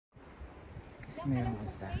Tapos meron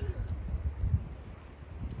isa.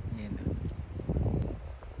 Yan o.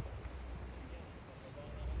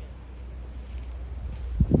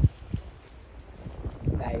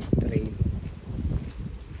 Live trail.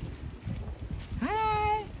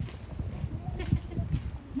 Hi!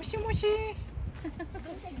 Mushi mushi!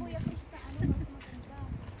 Si Kuya Chris na ano, mas maganda.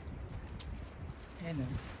 Yan o.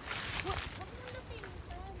 Huwag mo na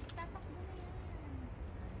pinsan. Tatakbo na yan.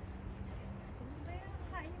 Sino ba yung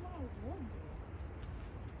nakakain yung mga wood?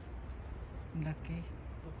 Ang laki.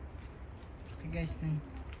 Okay guys,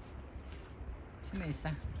 kasi may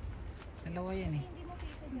isa. Dalawa yan eh. Hindi mo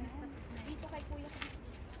kita dyan. Dito kay Kuya Chris.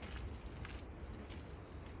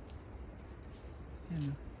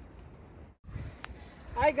 Yan o.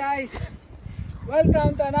 Hi guys!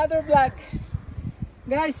 Welcome to another vlog.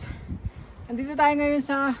 Guys, andito tayo ngayon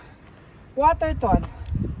sa Waterton.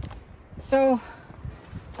 So,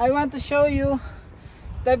 I want to show you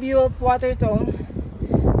the view of Waterton.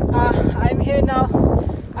 I'm here now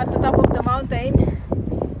at the top of the mountain.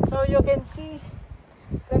 So you can see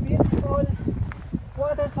the beautiful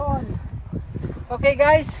Waterton. Okay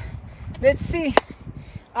guys, let's see.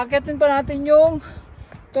 Akitin pa natin yung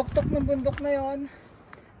tuktok ng bundok na yon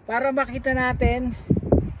para makita natin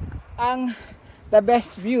ang the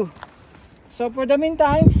best view. So for the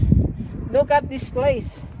meantime, look at this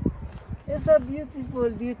place. It's a beautiful,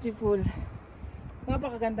 beautiful.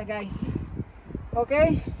 Napakaganda guys.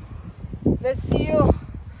 Okay? Let's see you.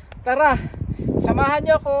 Tara, samahan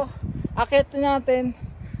niyo ako. Akitin natin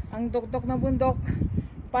ang tuktok ng bundok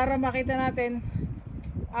para makita natin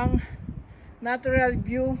ang natural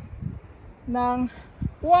view ng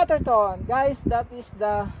Waterton. Guys, that is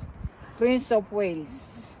the Prince of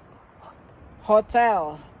Wales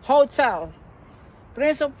Hotel.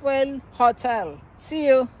 Prince of Wales Hotel. See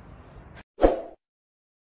you.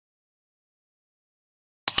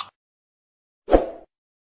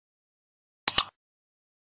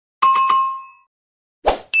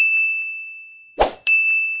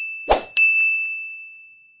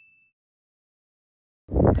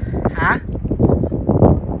 Ha?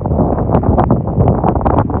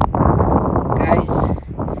 Guys,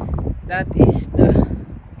 that is the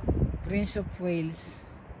Prince of Wales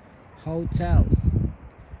Hotel.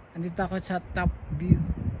 Andito ako sa top view.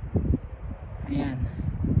 Ayan.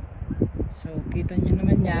 So, kita nyo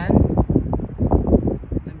naman yan.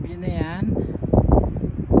 Ang view na yan.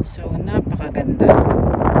 So, napakaganda.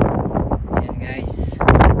 Ayan guys.